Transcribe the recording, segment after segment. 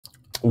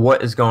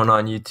What is going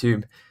on,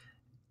 YouTube?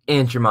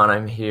 Andrew,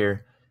 I'm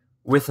here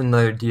with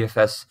another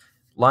DFS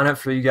lineup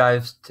for you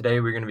guys. Today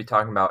we're going to be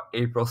talking about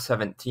April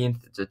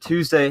 17th. It's a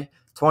Tuesday,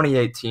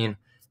 2018.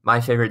 My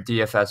favorite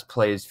DFS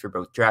plays for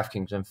both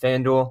Draftkings and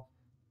Fanduel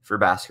for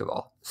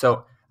basketball.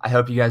 So I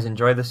hope you guys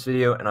enjoy this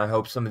video, and I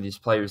hope some of these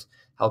players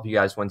help you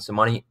guys win some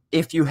money.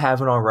 If you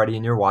haven't already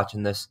and you're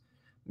watching this,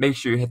 make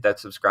sure you hit that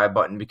subscribe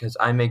button because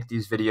I make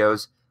these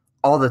videos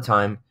all the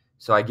time.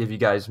 So I give you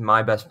guys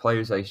my best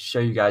players. I show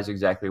you guys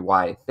exactly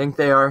why I think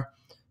they are.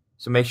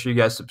 So make sure you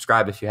guys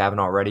subscribe if you haven't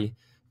already,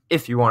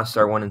 if you want to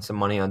start winning some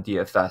money on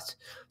DFS.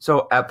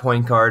 So at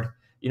point guard,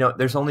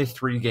 there's only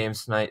 3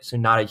 games tonight, so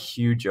not a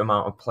huge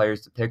amount of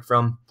players to pick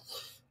from.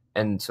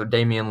 And so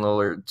Damian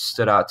Lillard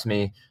stood out to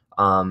me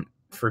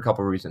for a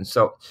couple of reasons.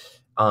 So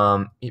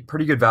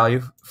pretty good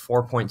value,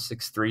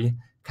 4.63.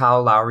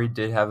 Kyle Lowry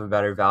did have a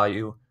better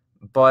value,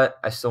 but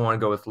I still want to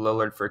go with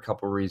Lillard for a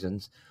couple of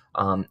reasons.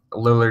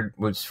 Lillard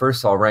was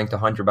first of all ranked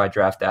 100 by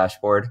Draft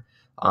Dashboard.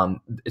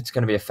 It's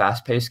going to be a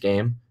fast-paced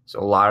game, so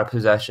a lot of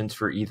possessions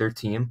for either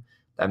team.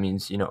 That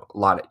means, a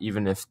lot of,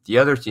 even if the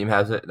other team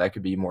has it, that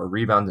could be more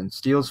rebounds and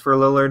steals for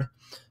Lillard.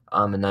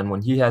 And then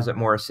when he has it,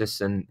 more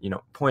assists and,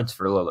 points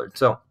for Lillard.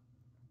 So,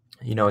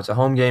 it's a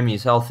home game.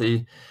 He's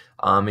healthy.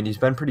 And he's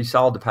been pretty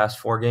solid the past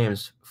 4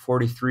 games,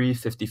 43,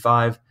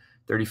 55,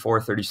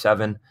 34,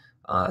 37.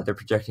 They're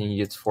projecting he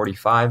gets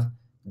 45.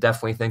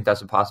 Definitely think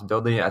that's a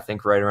possibility. I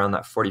think right around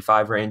that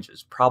 45 range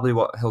is probably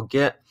what he'll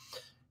get.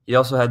 He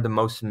also had the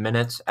most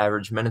minutes,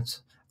 average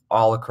minutes,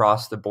 all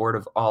across the board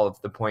of all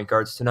of the point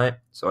guards tonight.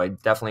 So I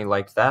definitely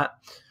liked that.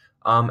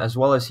 As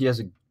well as he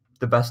has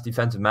the best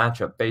defensive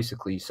matchup,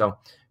 basically. So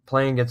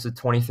playing against the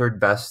 23rd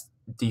best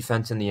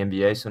defense in the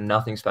NBA, so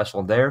nothing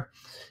special there.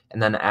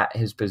 And then at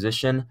his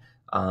position,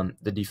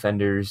 the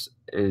defenders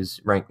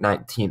is ranked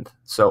 19th.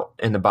 So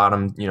in the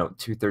bottom,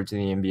 2/3 of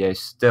the NBA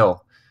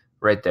still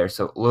right there.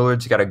 So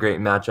Lillard's got a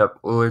great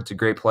matchup. Lillard's a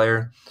great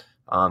player.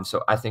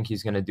 So I think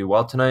he's going to do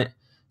well tonight.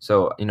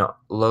 So,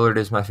 Lillard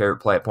is my favorite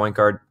play at point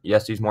guard.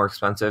 Yes, he's more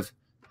expensive.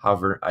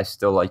 However, I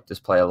still like this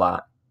play a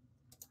lot.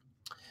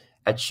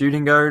 At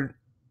shooting guard,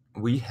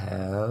 we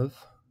have,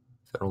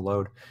 if it'll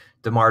load,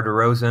 DeMar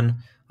DeRozan.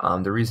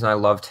 The reason I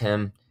loved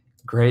him,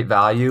 great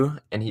value,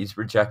 and he's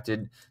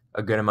projected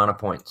a good amount of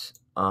points.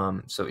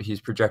 So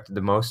he's projected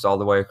the most all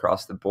the way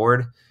across the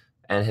board,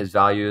 and his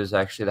value is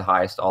actually the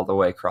highest all the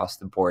way across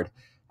the board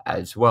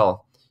as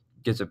well.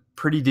 Gets a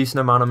pretty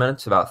decent amount of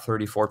minutes, about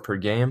 34 per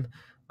game.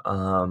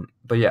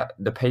 But yeah,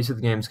 the pace of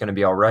the game is going to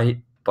be all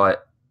right,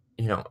 but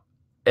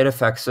it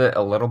affects it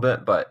a little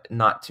bit, but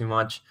not too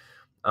much.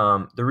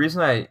 The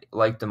reason I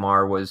liked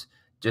DeMar was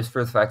just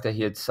for the fact that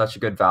he had such a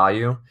good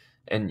value,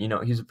 and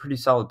he's a pretty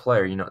solid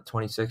player,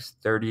 26,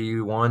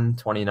 31,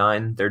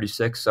 29,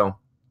 36. So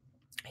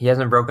he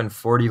hasn't broken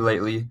 40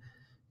 lately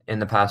in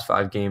the past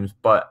 5 games,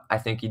 but I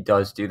think he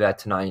does do that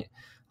tonight.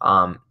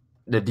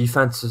 The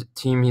defense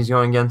team he's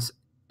going against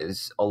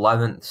is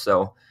 11th,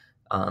 so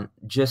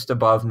just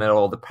above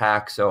middle of the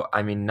pack. So,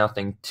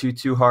 nothing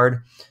too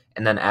hard.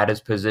 And then at his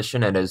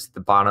position, it is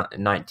the bottom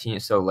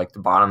 19th, so like the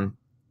bottom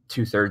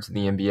 2/3 of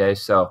the NBA.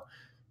 So,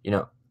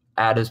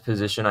 at his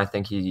position, I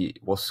think he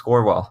will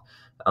score well.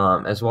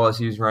 As well as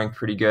he's ranked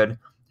pretty good,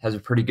 has a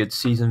pretty good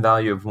season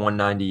value of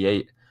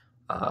 $198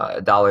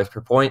 dollars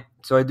per point.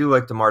 So I do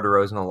like DeMar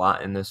DeRozan a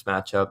lot in this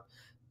matchup.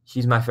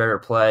 He's my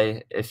favorite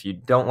play. If you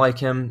don't like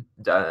him,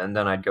 and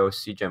then I'd go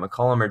CJ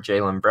McCollum or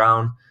Jaylen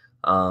Brown.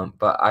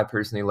 But I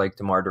personally like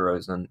DeMar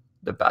DeRozan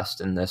the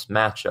best in this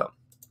matchup.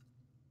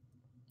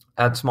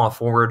 At small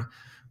forward,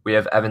 we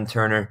have Evan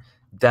Turner.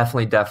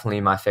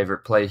 Definitely my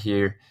favorite play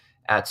here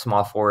at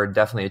small forward.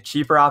 Definitely a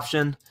cheaper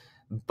option,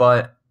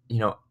 but,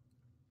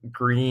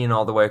 green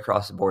all the way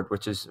across the board,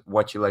 which is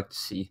what you like to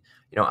see.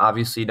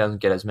 Obviously he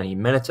doesn't get as many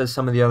minutes as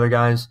some of the other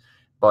guys,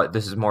 but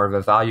this is more of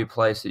a value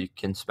play, so you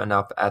can spend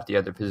up at the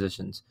other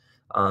positions.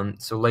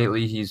 So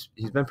lately he's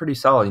been pretty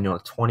solid,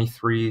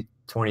 23,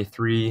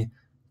 23,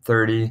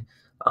 30.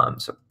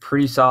 So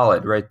pretty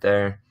solid right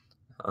there.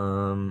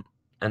 And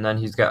then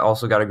he's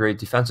also got a great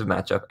defensive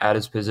matchup at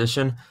his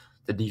position.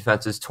 The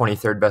defense is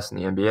 23rd best in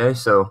the NBA,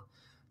 so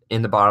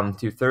in the bottom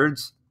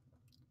 2/3,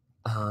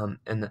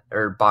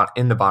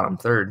 in the bottom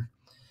third,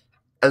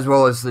 as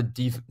well as the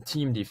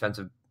team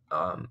defensive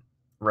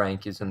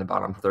rank is in the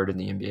bottom third in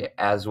the NBA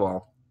as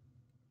well.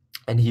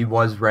 And he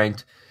was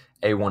ranked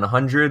a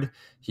 100.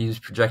 He's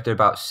projected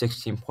about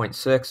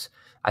 16.6.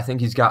 I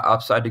think he's got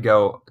upside to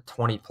go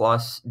 20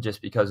 plus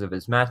just because of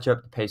his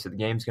matchup. The pace of the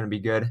game is going to be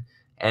good,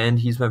 and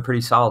he's been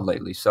pretty solid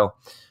lately. So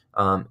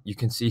you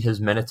can see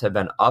his minutes have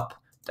been up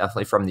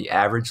definitely from the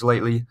average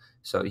lately.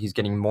 So he's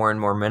getting more and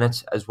more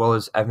minutes, as well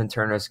as Evan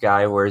Turner's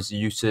guy, where his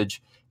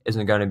usage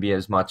isn't going to be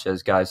as much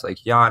as guys like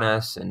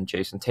Giannis and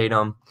Jason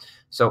Tatum.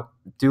 So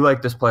do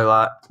like this play a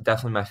lot.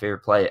 Definitely my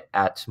favorite play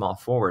at small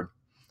forward.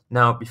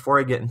 Now, before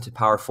I get into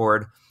power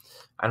forward,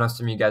 I know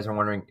some of you guys are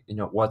wondering,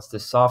 what's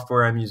this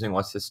software I'm using?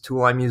 What's this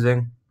tool I'm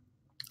using?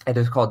 It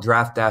is called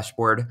Draft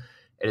Dashboard.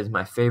 It is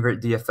my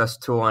favorite DFS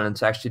tool, and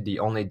it's actually the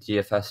only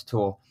DFS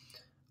tool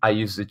I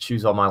use to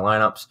choose all my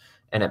lineups.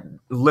 and it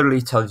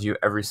literally tells you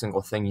every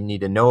single thing you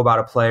need to know about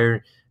a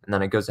player, and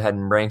then it goes ahead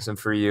and ranks them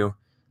for you.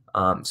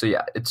 So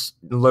yeah, it's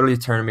literally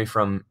turned me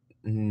from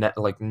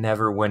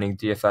never winning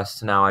DFS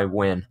to now I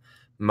win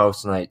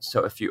most nights.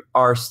 So if you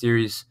are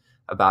serious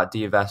about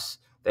DFS,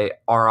 they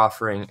are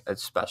offering a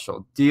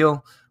special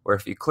deal where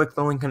if you click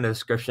the link in the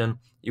description,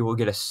 you will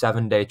get a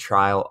 7-day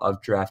trial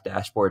of Draft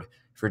Dashboard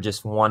for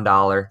just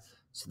 $1.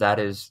 So that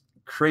is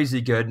crazy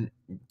good.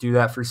 Do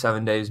that for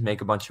 7 days,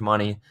 make a bunch of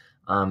money.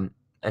 And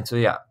so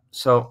yeah,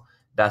 so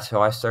that's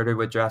how I started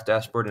with Draft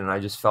Dashboard, and I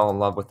just fell in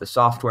love with the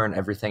software and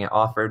everything it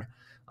offered.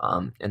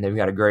 And they've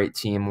got a great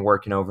team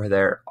working over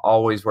there,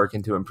 always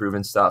working to improve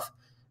and stuff.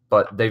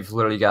 But they've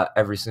literally got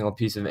every single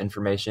piece of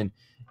information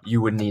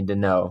you would need to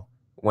know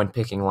when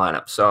picking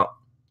lineups. So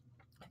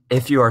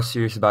if you are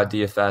serious about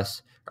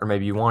DFS, or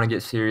maybe you want to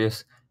get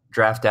serious,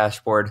 Draft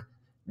Dashboard,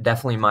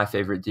 definitely my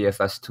favorite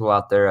DFS tool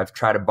out there. I've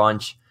tried a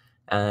bunch,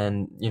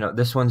 and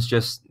this one's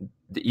just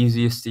the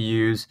easiest to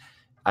use.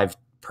 I've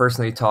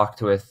personally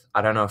talked with,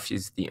 I don't know if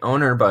she's the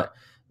owner, but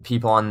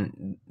people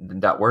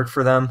that work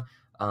for them,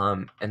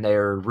 and they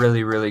are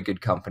really, really good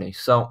company.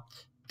 So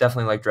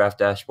definitely like Draft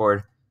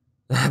Dashboard.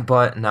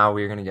 But now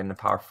we're going to get into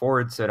power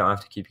forward, so I don't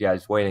have to keep you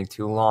guys waiting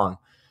too long.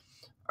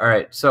 All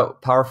right, so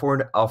power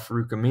forward,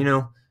 Al-Farouq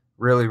Aminu.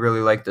 Really,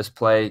 really like this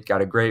play.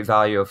 Got a great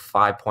value of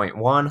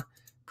 5.1,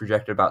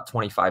 projected about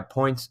 25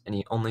 points, and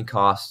he only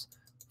costs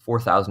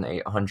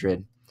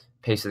 4,800.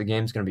 Pace of the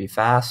game is going to be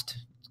fast,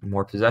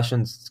 more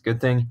possessions. It's a good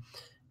thing.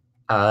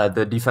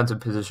 The defensive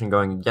position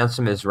going against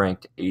him is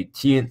ranked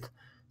 18th,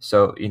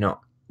 so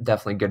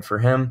definitely good for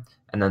him.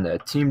 And then the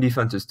team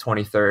defense is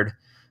 23rd,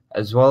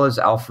 as well as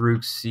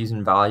Al-Farouq's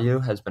season value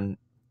has been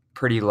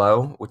pretty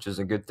low, which is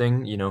a good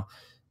thing.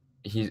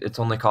 It's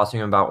only costing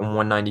him about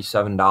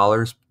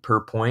 $197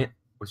 per point,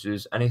 which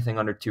is anything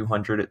under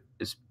 200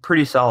 is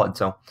pretty solid.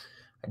 So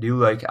I do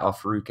like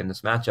Al-Farouq in this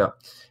matchup.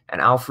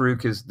 And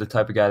Al-Farouq is the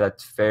type of guy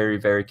that's very,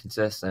 very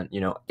consistent,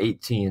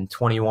 18,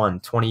 21,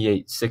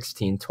 28,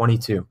 16,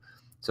 22.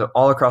 So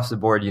all across the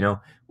board,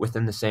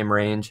 within the same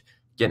range,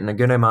 getting a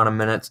good amount of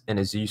minutes, and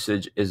his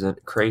usage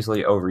isn't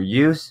crazily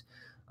overused.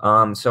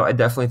 So I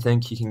definitely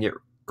think he can get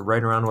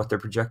right around what they're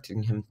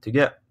projecting him to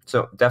get.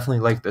 So definitely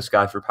like this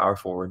guy for power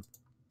forward.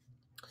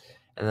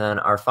 And then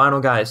our final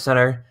guy is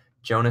center,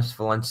 Jonas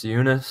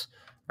Valanciunas,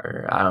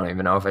 or I don't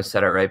even know if I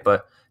said it right,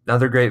 but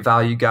another great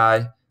value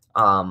guy,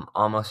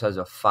 almost has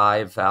a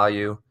 5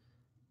 value.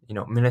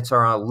 Minutes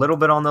are a little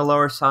bit on the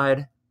lower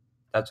side.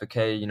 That's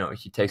okay.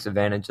 He takes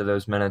advantage of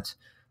those minutes.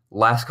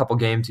 Last couple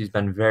games, he's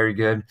been very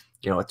good.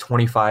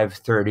 25,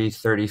 30,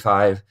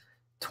 35,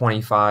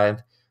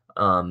 25.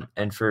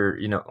 And for,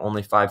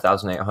 only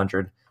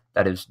 5,800,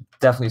 that is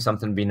definitely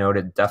something to be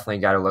noted. Definitely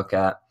got to look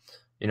at.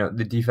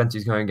 The defense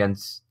he's going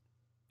against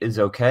is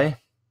okay,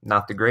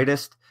 not the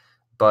greatest,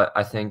 but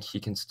I think he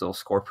can still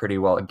score pretty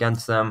well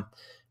against them.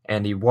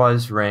 And he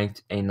was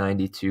ranked a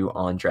 92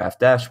 on Draft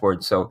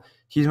Dashboard. So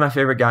he's my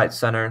favorite guy at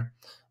center.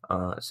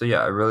 So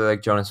yeah, I really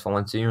like Jonas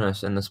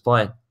Valanciunas in this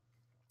play.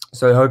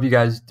 So I hope you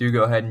guys do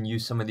go ahead and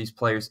use some of these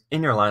players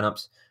in your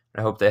lineups.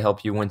 I hope they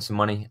help you win some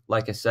money.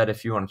 Like I said,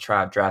 if you want to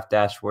try out Draft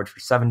Dashboard for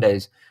 7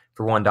 days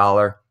for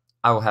 $1,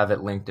 I will have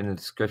it linked in the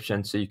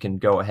description so you can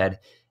go ahead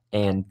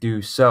and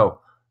do so.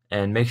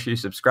 And make sure you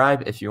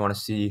subscribe if you want to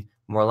see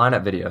more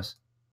lineup videos.